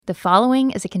The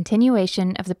following is a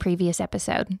continuation of the previous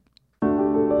episode.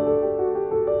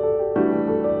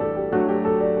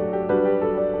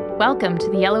 Welcome to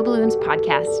the Yellow Balloons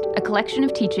Podcast, a collection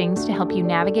of teachings to help you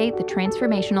navigate the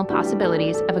transformational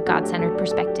possibilities of a God-centered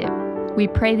perspective. We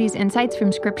pray these insights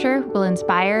from Scripture will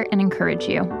inspire and encourage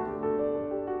you.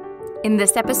 In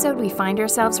this episode, we find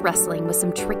ourselves wrestling with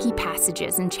some tricky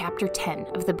passages in chapter 10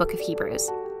 of the book of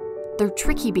Hebrews. They're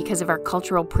tricky because of our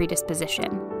cultural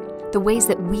predisposition, the ways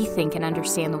that we think and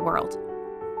understand the world.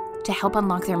 To help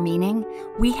unlock their meaning,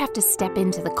 we have to step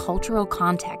into the cultural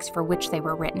context for which they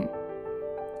were written.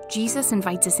 Jesus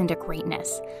invites us into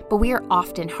greatness, but we are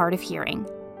often hard of hearing.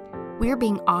 We are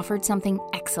being offered something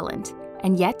excellent,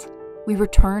 and yet we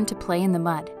return to play in the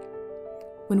mud.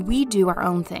 When we do our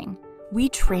own thing, we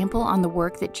trample on the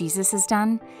work that Jesus has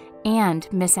done and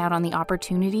miss out on the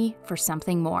opportunity for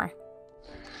something more.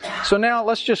 So now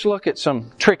let's just look at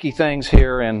some tricky things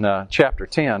here in chapter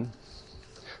 10.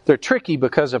 They're tricky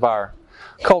because of our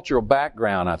cultural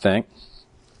background, I think,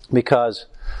 because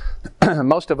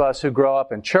most of us who grow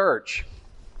up in church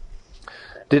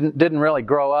didn't really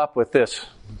grow up with this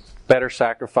better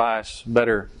sacrifice,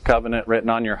 better covenant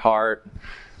written on your heart,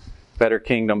 better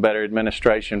kingdom, better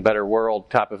administration, better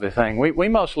world type of a thing. We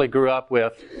mostly grew up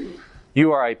with,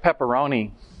 you are a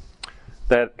pepperoni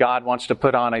that God wants to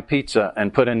put on a pizza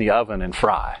and put in the oven and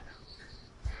fry.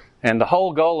 And the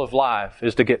whole goal of life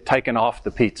is to get taken off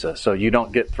the pizza so you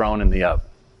don't get thrown in the oven.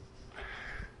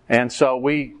 And so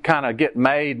we kind of get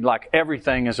made like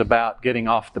everything is about getting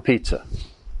off the pizza.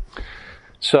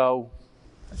 So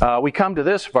we come to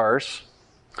this verse,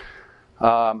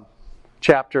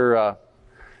 chapter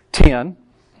 10,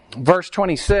 verse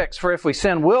 26, "For if we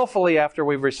sin willfully after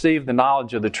we've received the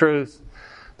knowledge of the truth,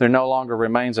 there no longer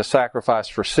remains a sacrifice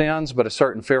for sins, but a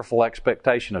certain fearful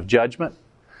expectation of judgment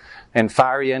and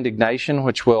fiery indignation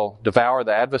which will devour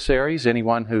the adversaries.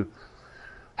 Anyone who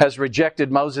has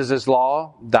rejected Moses'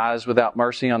 law dies without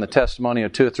mercy on the testimony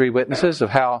of 2 or 3 witnesses.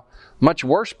 Of how much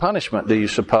worse punishment do you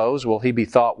suppose will he be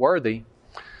thought worthy,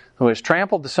 who has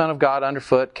trampled the Son of God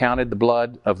underfoot, counted the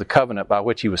blood of the covenant by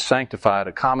which he was sanctified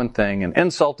a common thing, and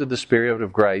insulted the Spirit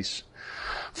of grace?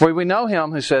 For we know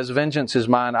him who says, 'Vengeance is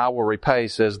mine, I will repay,'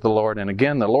 says the Lord. And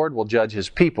again, the Lord will judge his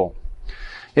people.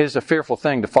 It is a fearful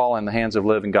thing to fall in the hands of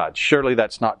living God." Surely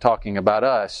that's not talking about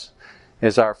us,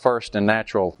 is our first and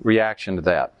natural reaction to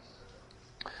that.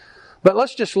 But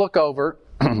let's just look over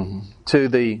to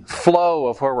the flow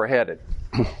of where we're headed.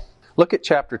 Look at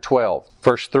chapter 12,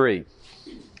 verse 3.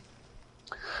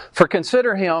 "For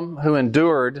consider him who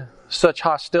endured such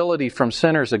hostility from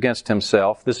sinners against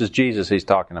himself," this is Jesus he's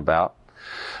talking about,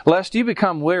 "lest you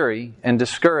become weary and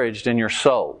discouraged in your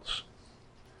souls.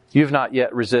 You've not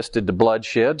yet resisted to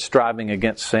bloodshed, striving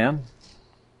against sin.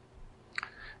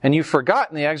 And you've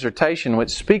forgotten the exhortation which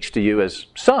speaks to you as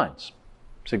sons."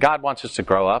 So God wants us to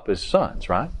grow up as sons,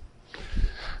 right?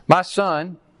 "My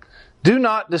son, do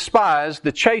not despise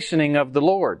the chastening of the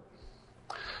Lord,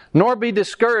 nor be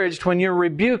discouraged when you're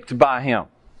rebuked by him.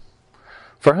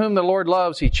 For whom the Lord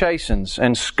loves, he chastens,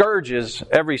 and scourges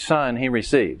every son he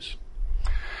receives."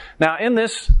 Now, in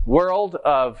this world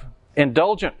of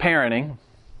indulgent parenting,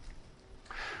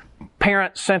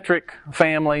 parent-centric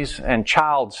families and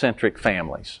child-centric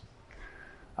families,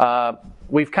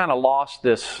 we've kind of lost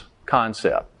this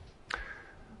concept.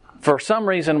 For some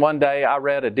reason, one day I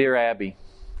read a Dear Abby.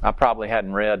 I probably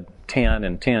hadn't read 10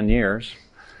 in 10 years,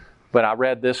 but I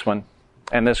read this one.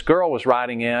 And this girl was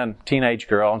writing in, teenage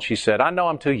girl, and she said, "I know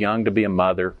I'm too young to be a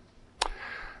mother,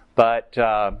 but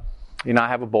I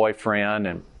have a boyfriend,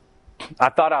 and I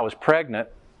thought I was pregnant.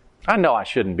 I know I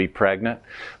shouldn't be pregnant,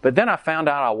 but then I found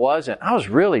out I wasn't. I was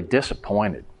really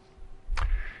disappointed.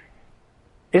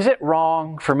 Is it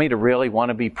wrong for me to really want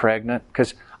to be pregnant?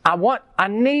 Because I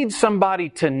need somebody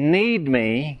to need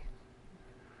me.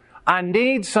 I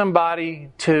need somebody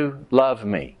to love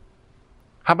me.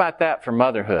 How about that for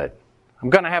motherhood? I'm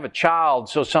going to have a child,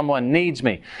 so someone needs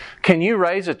me. Can you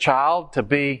raise a child to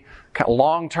be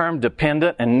long-term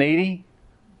dependent and needy?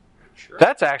 Sure.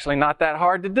 That's actually not that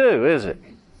hard to do, is it?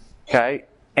 Okay.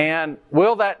 And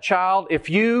will that child, if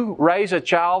you raise a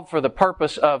child for the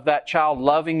purpose of that child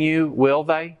loving you, will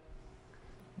they?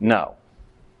 No.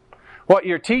 What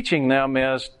you're teaching them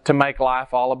is to make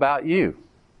life all about you.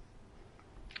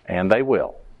 And they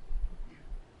will.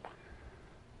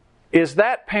 Is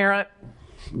that parent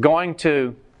going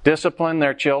to discipline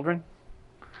their children?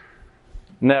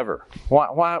 Never.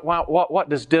 What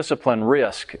does discipline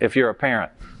risk if you're a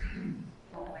parent?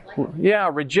 Yeah,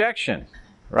 rejection,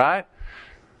 right?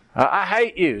 I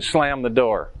hate you, slam the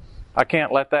door. I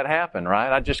can't let that happen,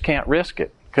 right? I just can't risk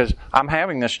it because I'm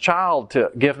having this child to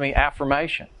give me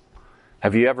affirmation.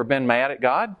 Have you ever been mad at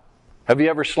God? Have you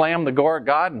ever slammed the door at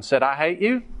God and said, I hate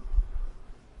you?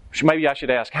 Maybe I should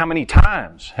ask, how many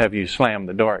times have you slammed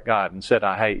the door at God and said,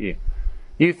 I hate you?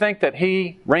 You think that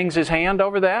He wrings His hand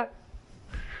over that?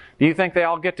 Do you think they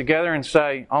all get together and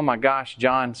say, oh my gosh,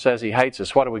 John says he hates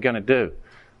us. What are we going to do?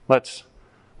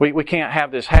 We can't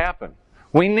have this happen.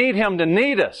 We need Him to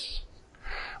need us.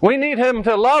 We need Him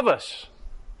to love us.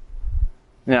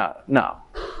 No.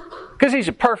 Because He's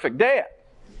a perfect dad.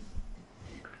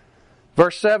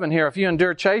 Verse 7 here, if you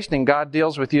endure chastening, God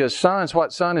deals with you as sons.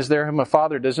 What son is there whom a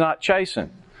father does not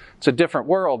chasten? It's a different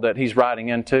world that he's writing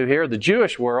into here. The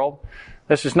Jewish world,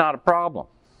 this is not a problem.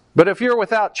 But if you're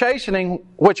without chastening,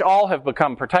 which all have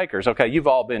become partakers, okay, you've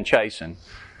all been chastened.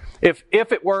 If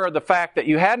it were the fact that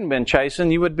you hadn't been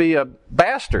chastened, you would be a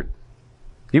bastard.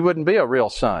 You wouldn't be a real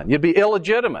son. You'd be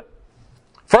illegitimate.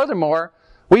 Furthermore,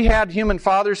 we had human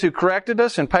fathers who corrected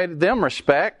us and paid them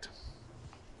respect.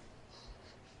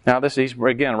 Now, he's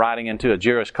again writing into a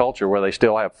Jewish culture where they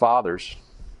still have fathers.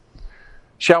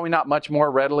 Shall we not much more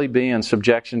readily be in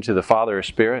subjection to the Father of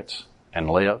spirits and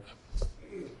live?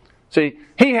 See,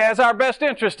 He has our best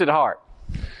interest at heart.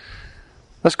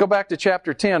 Let's go back to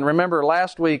chapter 10. Remember,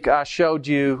 last week I showed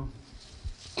you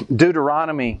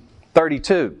Deuteronomy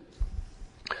 32.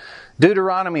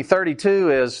 Deuteronomy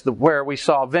 32 is where we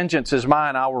saw, vengeance is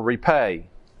mine, I will repay.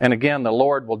 And again, the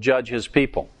Lord will judge His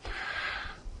people.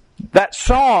 That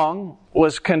song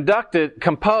was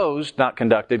composed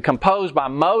by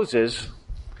Moses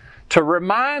to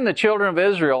remind the children of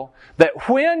Israel that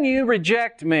when you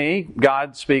reject me,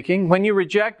 God speaking, when you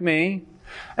reject me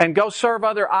and go serve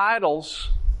other idols,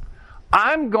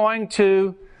 I'm going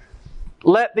to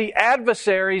let the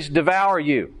adversaries devour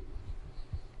you.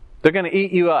 They're going to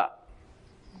eat you up.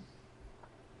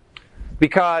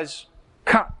 Because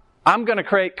I'm going to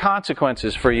create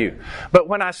consequences for you. But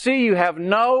when I see you have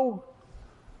no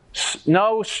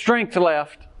strength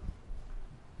left,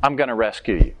 I'm going to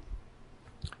rescue you.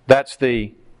 That's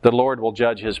the Lord will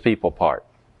judge His people part.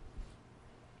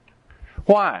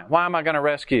 Why? Why am I going to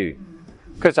rescue you?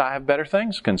 Because I have better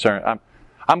things concerned.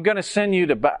 I'm going to send you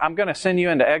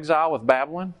into exile with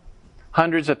Babylon.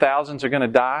 Hundreds of thousands are going to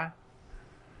die.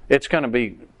 It's going to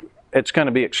be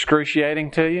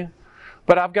excruciating to you.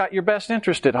 But I've got your best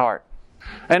interest at heart.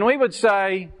 And we would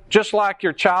say, just like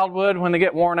your child would when they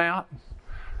get worn out,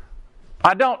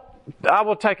 I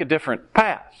will take a different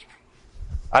path.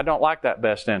 I don't like that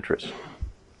best interest.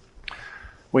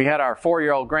 We had our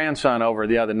 4-year-old grandson over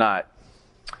the other night.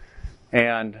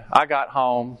 And I got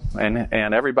home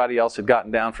and everybody else had gotten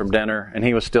down from dinner and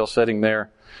he was still sitting there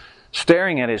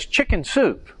staring at his chicken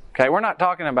soup. Okay, we're not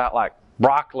talking about like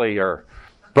broccoli or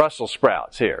Brussels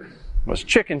sprouts here. It was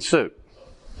chicken soup.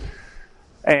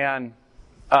 And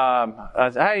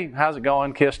I said, hey, how's it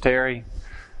going? Kissed Terry.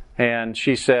 And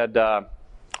she said,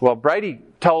 well, Brady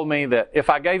told me that if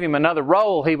I gave him another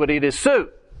roll, he would eat his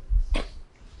soup. I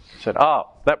said, oh,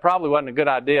 that probably wasn't a good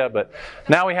idea, but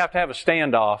now we have to have a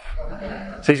standoff.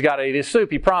 So he's got to eat his soup,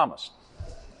 he promised.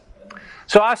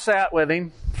 So I sat with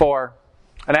him for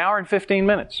an hour and 15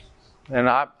 minutes. And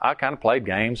I kind of played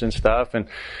games and stuff. And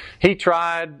he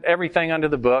tried everything under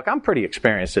the book. I'm pretty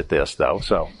experienced at this, though.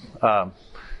 So none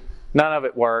of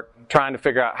it worked. Trying to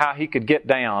figure out how he could get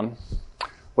down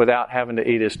without having to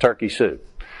eat his turkey soup.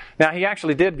 Now, he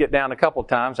actually did get down a couple of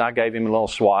times. I gave him a little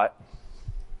swat.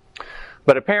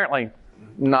 But apparently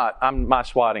my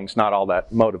swatting's not all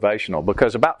that motivational.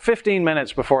 Because about 15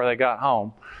 minutes before they got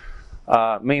home,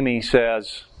 Mimi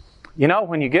says, you know,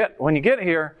 when you get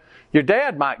here, your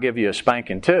dad might give you a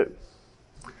spanking too.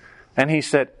 And he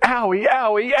said, owie,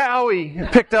 owie, owie. And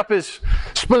picked up his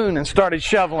spoon and started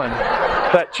shoveling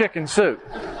that chicken soup.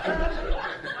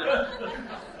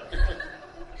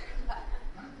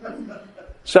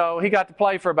 So he got to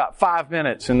play for about 5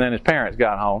 minutes and then his parents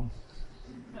got home.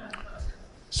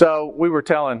 So we were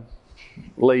telling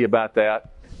Lee about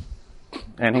that.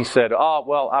 And he said, oh,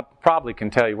 well, I probably can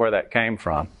tell you where that came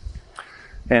from.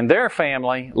 In their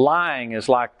family, lying is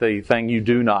like the thing you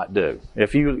do not do.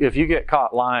 If you get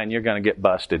caught lying, you're going to get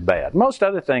busted bad. Most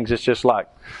other things, it's just like,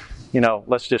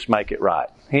 let's just make it right.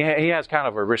 He has kind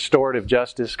of a restorative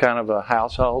justice kind of a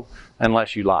household,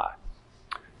 unless you lie.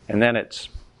 And then it's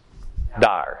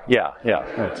dire. Yeah,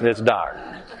 it's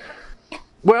dire.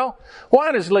 Well,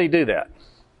 why does Lee do that?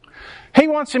 He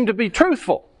wants him to be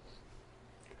truthful.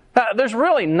 Now, there's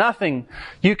really nothing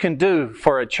you can do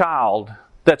for a child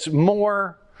that's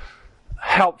more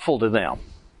helpful to them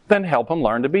than help them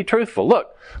learn to be truthful.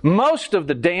 Look, most of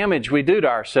the damage we do to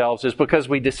ourselves is because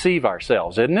we deceive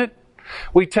ourselves, isn't it?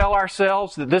 We tell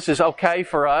ourselves that this is okay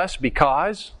for us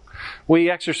because We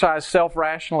exercise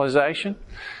self-rationalization.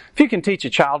 If you can teach a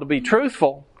child to be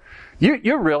truthful,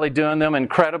 you're really doing them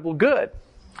incredible good.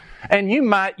 And you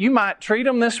might treat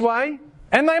them this way,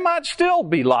 and they might still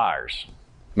be liars.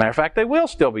 Matter of fact, they will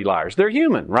still be liars. They're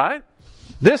human, right?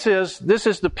 This is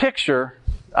the picture,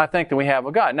 I think, that we have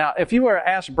of God. Now, if you were to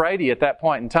ask Brady at that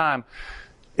point in time,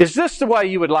 is this the way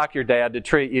you would like your dad to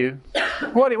treat you?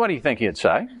 What do you think he'd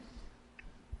say?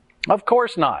 Of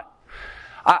course not.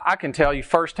 I can tell you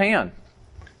firsthand.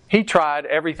 He tried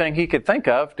everything he could think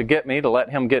of to get me to let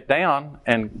him get down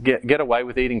and get away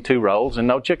with eating 2 rolls and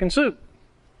no chicken soup.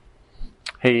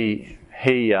 Well,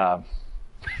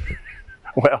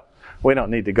 we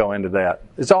don't need to go into that.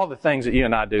 It's all the things that you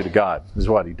and I do to God is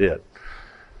what he did.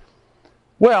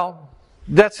 Well,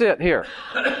 that's it here.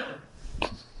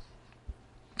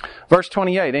 Verse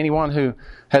 28, anyone who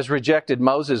has rejected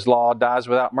Moses' law dies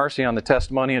without mercy on the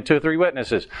testimony of 2 or 3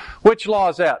 witnesses. Which law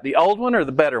is that? The old one or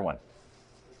the better one?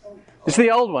 It's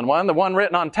the old one, the one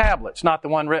written on tablets, not the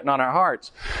one written on our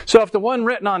hearts. So if the one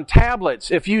written on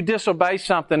tablets, if you disobey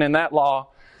something in that law,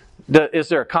 is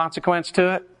there a consequence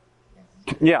to it?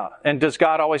 Yeah. And does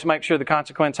God always make sure the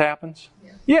consequence happens?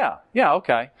 Yeah,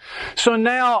 okay. So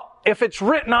now, if it's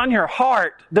written on your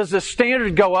heart, does the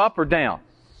standard go up or down?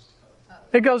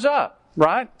 It goes up,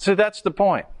 right? So that's the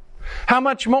point. How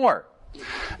much more?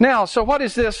 Now, so what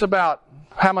is this about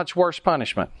how much worse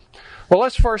punishment? Well,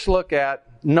 let's first look at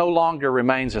no longer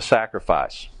remains a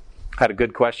sacrifice. I had a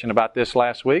good question about this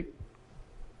last week.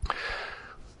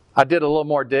 I did a little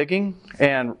more digging,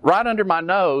 and right under my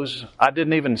nose, I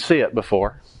didn't even see it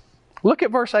before. Look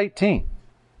at verse 18.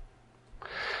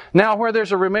 Now, where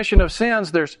there's a remission of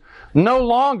sins, there's no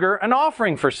longer an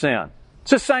offering for sin.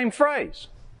 It's the same phrase.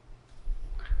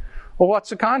 Well, what's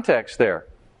the context there?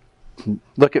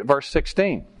 Look at verse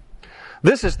 16.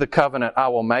 This is the covenant I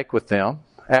will make with them.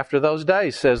 After those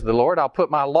days, says the Lord, I'll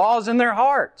put my laws in their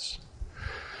hearts.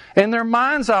 In their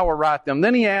minds I will write them.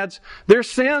 Then he adds, their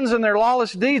sins and their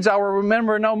lawless deeds I will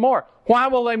remember no more. Why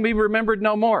will they be remembered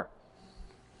no more?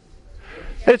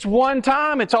 It's one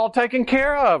time. It's all taken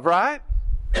care of, right?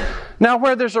 Now,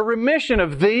 where there's a remission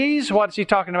of these, what's he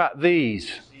talking about?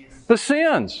 These. The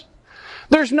sins.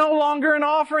 There's no longer an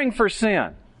offering for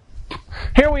sin.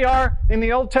 Here we are in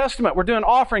the Old Testament. We're doing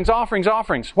offerings.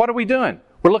 What are we doing?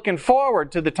 We're looking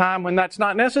forward to the time when that's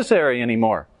not necessary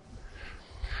anymore.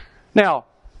 Now,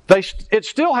 it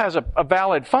still has a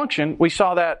valid function. We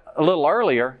saw that a little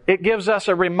earlier. It gives us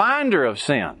a reminder of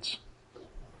sins.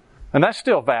 And that's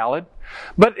still valid.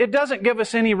 But it doesn't give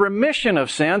us any remission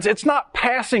of sins. It's not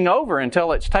passing over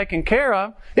until it's taken care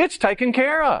of. It's taken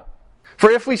care of. For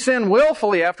if we sin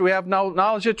willfully after we have no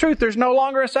knowledge of truth, there's no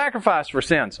longer a sacrifice for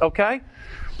sins. Okay?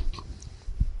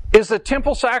 Is the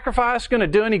temple sacrifice going to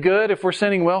do any good if we're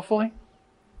sinning willfully?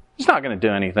 It's not going to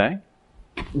do anything.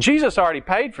 Jesus already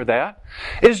paid for that.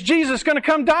 Is Jesus going to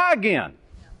come die again?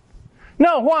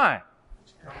 No, why?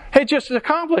 It just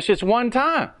accomplished. It's one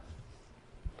time.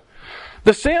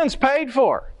 The sin's paid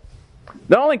for.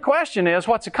 The only question is,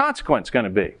 what's the consequence going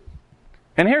to be?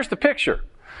 And here's the picture.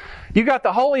 You got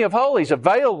the Holy of Holies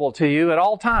available to you at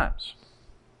all times.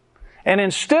 And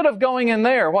instead of going in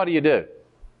there, what do?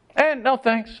 And no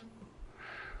thanks.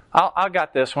 I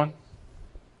got this one.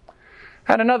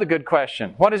 Had another good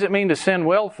question. What does it mean to sin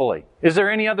willfully? Is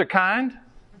there any other kind?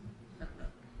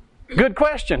 Good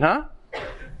question, huh?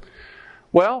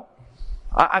 Well,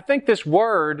 I think this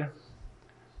word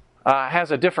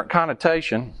has a different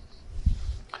connotation.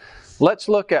 Let's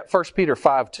look at 1 Peter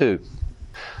 5:2.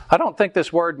 I don't think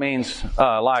this word means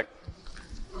like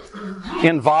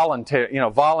involuntary,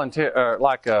 voluntary,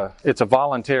 it's a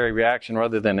voluntary reaction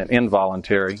rather than an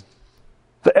involuntary.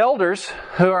 The elders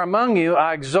who are among you,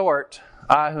 I exhort,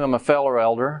 I who am a fellow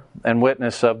elder and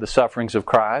witness of the sufferings of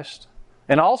Christ,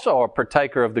 and also a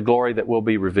partaker of the glory that will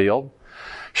be revealed,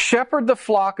 shepherd the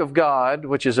flock of God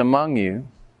which is among you,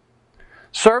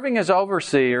 serving as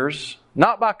overseers,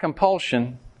 not by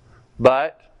compulsion,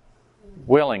 but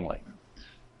willingly.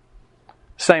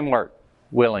 Same word,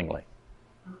 willingly.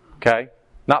 Okay?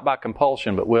 Not by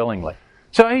compulsion, but willingly.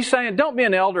 So he's saying, don't be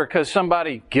an elder because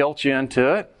somebody guilt you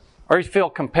into it, or you feel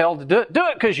compelled to do it. Do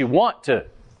it because you want to.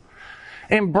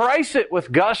 Embrace it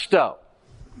with gusto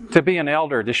to be an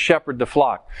elder, to shepherd the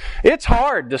flock. It's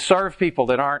hard to serve people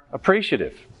that aren't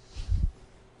appreciative.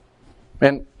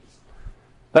 And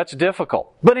that's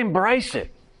difficult. But embrace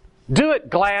it. Do it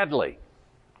gladly.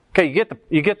 Okay,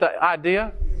 you get the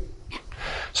idea?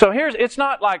 So it's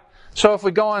not like, so if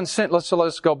we go on sin,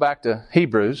 let's go back to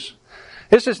Hebrews.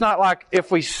 This is not like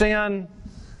if we sin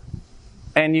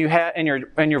and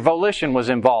your volition was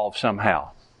involved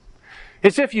somehow.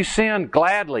 It's if you sin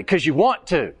gladly because you want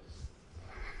to.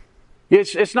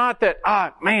 It's not that,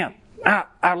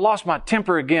 I lost my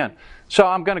temper again, so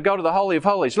I'm going to go to the Holy of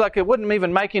Holies. Look, it wouldn't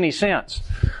even make any sense.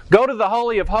 Go to the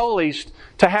Holy of Holies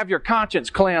to have your conscience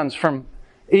cleansed from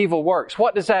evil works.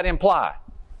 What does that imply?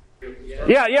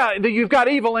 Yeah, you've got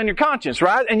evil in your conscience,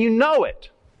 right? And you know it.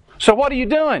 So what are you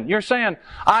doing? You're saying,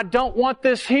 I don't want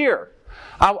this here.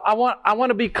 I want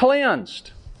to be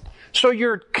cleansed. So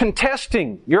you're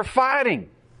contesting, you're fighting.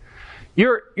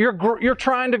 You're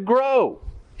trying to grow.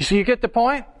 You see, you get the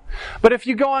point? But if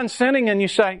you go on sinning and you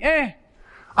say,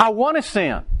 I want to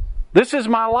sin. This is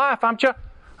my life. I'm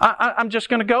just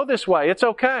going to go this way. It's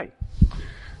okay.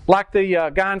 Like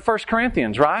the guy in 1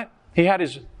 Corinthians, right? He had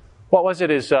his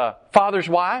father's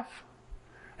wife.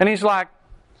 And he's like,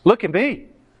 look at me.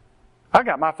 I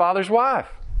got my father's wife.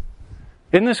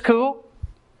 Isn't this cool?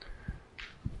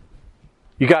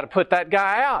 You got to put that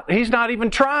guy out. He's not even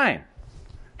trying.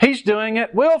 He's doing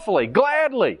it willfully,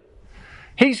 gladly.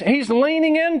 He's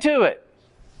leaning into it.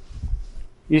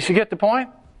 You should get the point?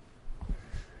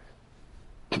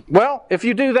 Well, if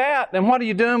you do that, then what are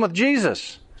you doing with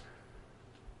Jesus?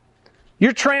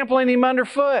 You're trampling Him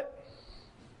underfoot.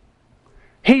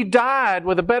 He died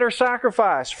with a better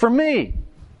sacrifice for me.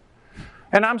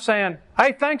 And I'm saying,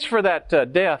 hey, thanks for that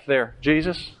death there,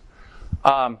 Jesus.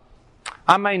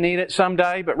 I may need it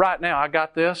someday, but right now I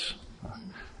got this.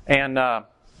 And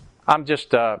I'm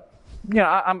just,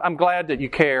 I'm glad that you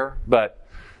care, but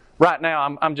right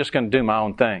now I'm just going to do my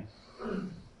own thing.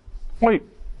 Wait,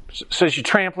 says you're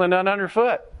trampling it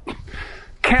underfoot.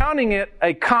 Counting it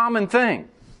a common thing.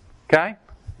 Okay?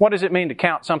 What does it mean to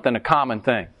count something a common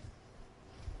thing?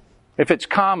 If it's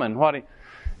common,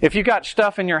 if you got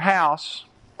stuff in your house,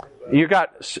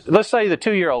 let's say the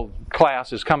 2-year-old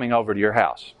class is coming over to your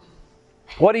house.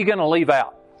 What are you going to leave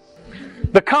out?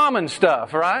 The common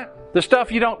stuff, right? The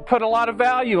stuff you don't put a lot of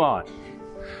value on.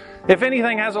 If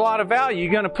anything has a lot of value,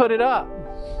 you're going to put it up.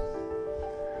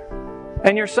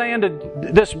 And you're saying to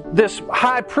this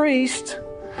high priest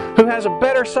who has a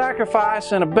better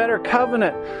sacrifice and a better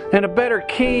covenant and a better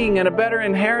king and a better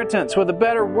inheritance with a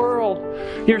better world,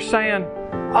 you're saying,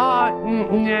 I'd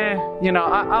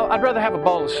rather have a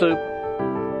bowl of soup.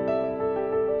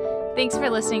 Thanks for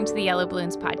listening to the Yellow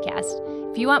Balloons podcast.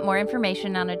 If you want more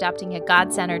information on adopting a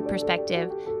God-centered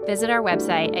perspective, visit our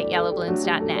website at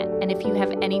yellowballoons.net. And if you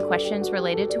have any questions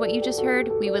related to what you just heard,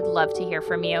 we would love to hear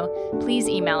from you. Please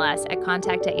email us at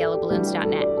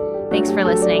contact@yellowballoons.net. Thanks for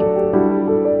listening.